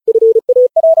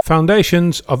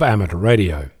Foundations of Amateur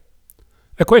Radio.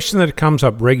 A question that comes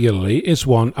up regularly is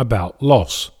one about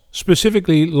loss,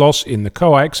 specifically loss in the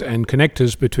coax and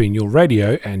connectors between your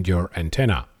radio and your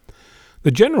antenna.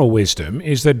 The general wisdom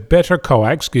is that better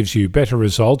coax gives you better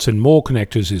results and more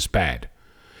connectors is bad.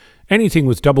 Anything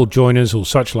with double joiners or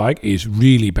such like is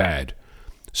really bad.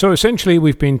 So essentially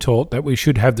we've been taught that we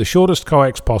should have the shortest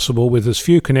coax possible with as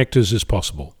few connectors as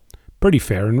possible. Pretty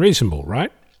fair and reasonable,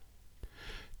 right?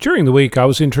 During the week I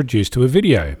was introduced to a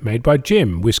video made by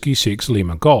Jim, Whiskey 6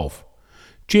 Lima Golf.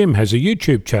 Jim has a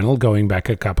YouTube channel going back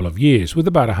a couple of years with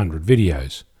about 100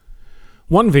 videos.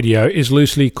 One video is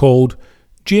loosely called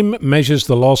Jim Measures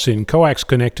the Loss in Coax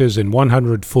Connectors in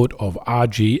 100 foot of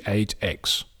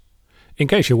RG8X. In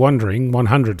case you're wondering,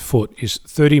 100 foot is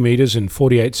 30 meters and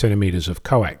 48 centimeters of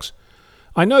coax.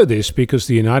 I know this because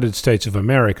the United States of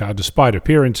America, despite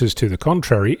appearances to the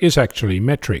contrary, is actually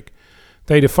metric.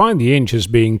 They defined the inch as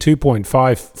being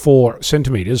 2.54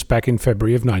 centimeters back in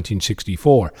February of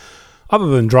 1964. Other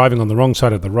than driving on the wrong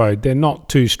side of the road, they're not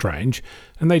too strange,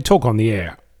 and they talk on the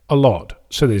air a lot,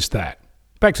 so there's that.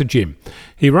 Back to Jim.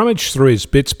 He rummaged through his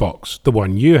bits box, the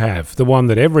one you have, the one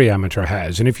that every amateur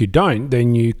has, and if you don't,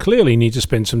 then you clearly need to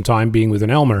spend some time being with an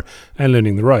Elmer and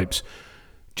learning the ropes.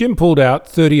 Jim pulled out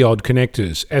 30-odd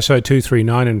connectors,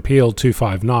 SO239 and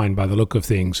PL259 by the look of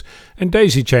things, and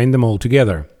daisy-chained them all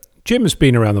together. Jim has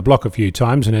been around the block a few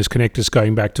times and has connectors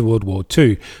going back to World War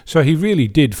II, so he really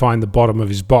did find the bottom of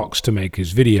his box to make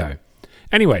his video.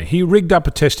 Anyway, he rigged up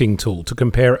a testing tool to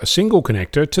compare a single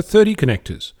connector to 30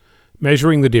 connectors,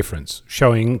 measuring the difference,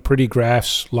 showing pretty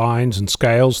graphs, lines and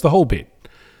scales, the whole bit.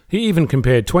 He even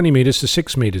compared 20 meters to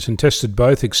 6 meters and tested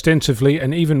both extensively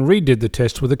and even redid the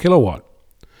test with a kilowatt.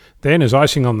 Then, as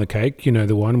icing on the cake, you know,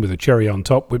 the one with a cherry on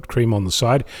top, whipped cream on the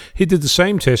side, he did the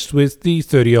same test with the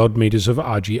 30-odd meters of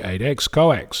RG8X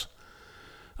coax.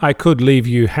 I could leave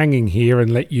you hanging here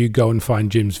and let you go and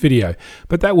find Jim's video,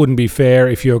 but that wouldn't be fair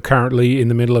if you're currently in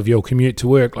the middle of your commute to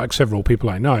work like several people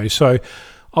I know, so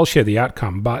I'll share the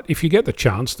outcome. But if you get the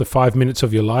chance, the 5 minutes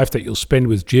of your life that you'll spend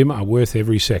with Jim are worth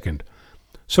every second.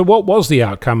 So what was the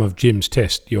outcome of Jim's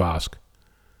test, you ask?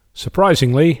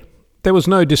 Surprisingly, there was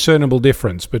no discernible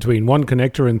difference between one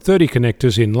connector and 30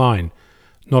 connectors in line.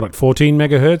 Not at 14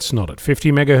 MHz, not at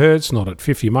 50 MHz, not at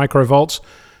 50 microvolts,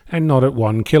 and not at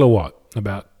 1 kilowatt,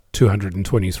 about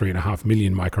 223.5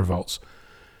 million microvolts.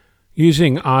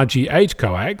 Using RG8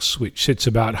 coax, which sits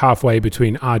about halfway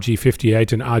between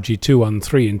RG58 and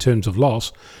RG213 in terms of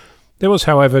loss, there was,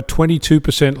 however,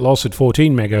 22% loss at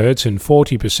 14 MHz and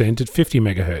 40% at 50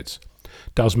 MHz.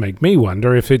 Does make me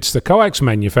wonder if it's the coax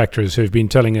manufacturers who've been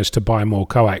telling us to buy more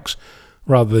coax,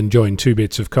 rather than join two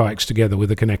bits of coax together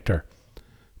with a connector.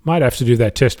 Might have to do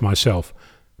that test myself.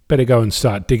 Better go and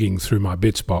start digging through my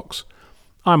bits box.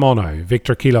 I'm Onno,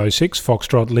 Victor Kilo 6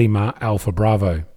 Foxtrot Lima Alpha Bravo.